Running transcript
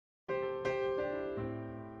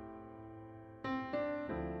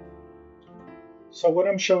So what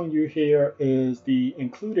I'm showing you here is the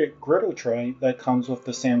included griddle tray that comes with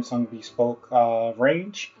the Samsung Bespoke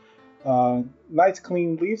range. Nice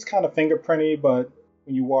clean, leaves kind of fingerprinty, but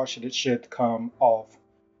when you wash it, it should come off.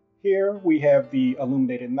 Here we have the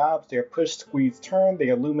illuminated knobs. They're push, squeeze, turn. They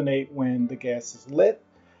illuminate when the gas is lit.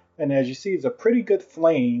 And as you see, it's a pretty good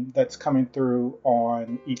flame that's coming through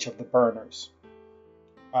on each of the burners.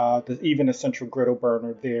 Even the central griddle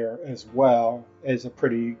burner there as well is a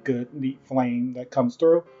pretty good, neat flame that comes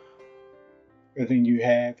through. And then you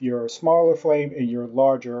have your smaller flame and your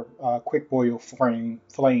larger quick boil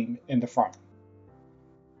flame in the front.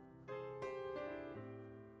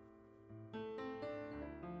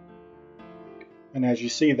 And as you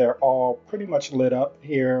see, they're all pretty much lit up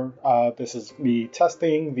here. This is me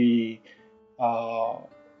testing the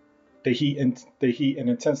heat and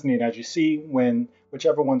intensity. And as you see, when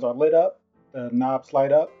whichever ones are lit up, the knobs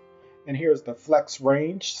light up. And here's the flex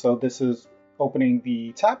range. So this is opening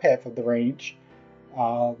the top half of the range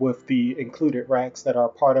with the included racks that are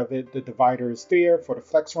part of it. The divider is there for the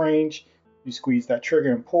flex range. You squeeze that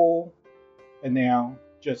trigger and pull. And now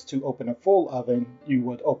just to open a full oven, you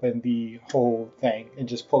would open the whole thing and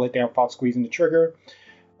just pull it down without squeezing the trigger.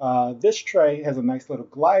 This tray has a nice little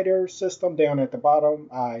glider system down at the bottom.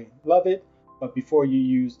 I love it, but before you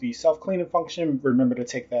use the self-cleaning function, remember to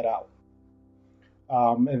take that out.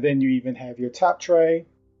 And then you even have your top tray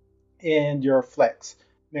and your flex.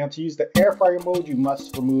 Now to use the air fryer mode, you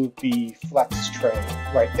must remove the flex tray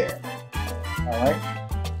right there. All right.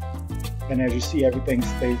 And as you see, everything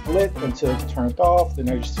stays lit until it's turned off. Then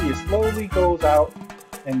as you see, it slowly goes out,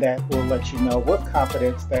 and that will let you know with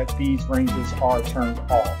confidence that these ranges are turned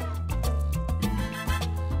off.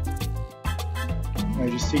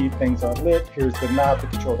 As you see, things are lit. Here's the knob to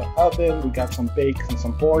control the oven. We got some bakes and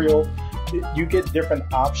some broil. You get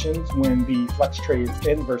different options when the flex tray is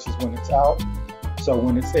in versus when it's out. So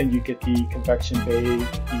when it's in, you get the convection bake,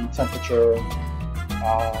 the temperature,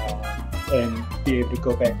 and be able to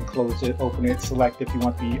go back and close it, open it, select if you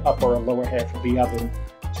want the upper or lower half of the oven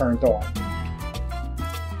turned on.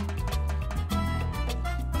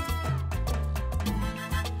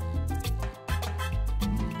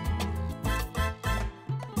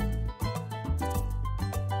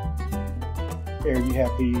 Here you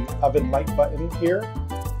have the oven light button here,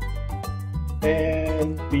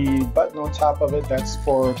 and the button on top of it, that's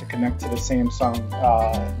to connect to the Samsung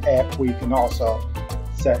app, where you can also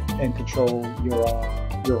set and control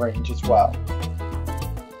your range as well.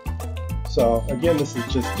 So again, this is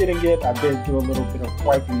just getting it. I did do a little bit of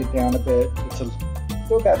wiping it down a bit.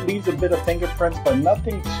 Leaves a bit of fingerprints, but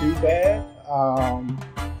nothing too bad.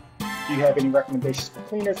 If you have any recommendations for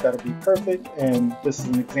cleaners, that'll be perfect. And this is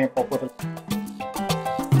an example of what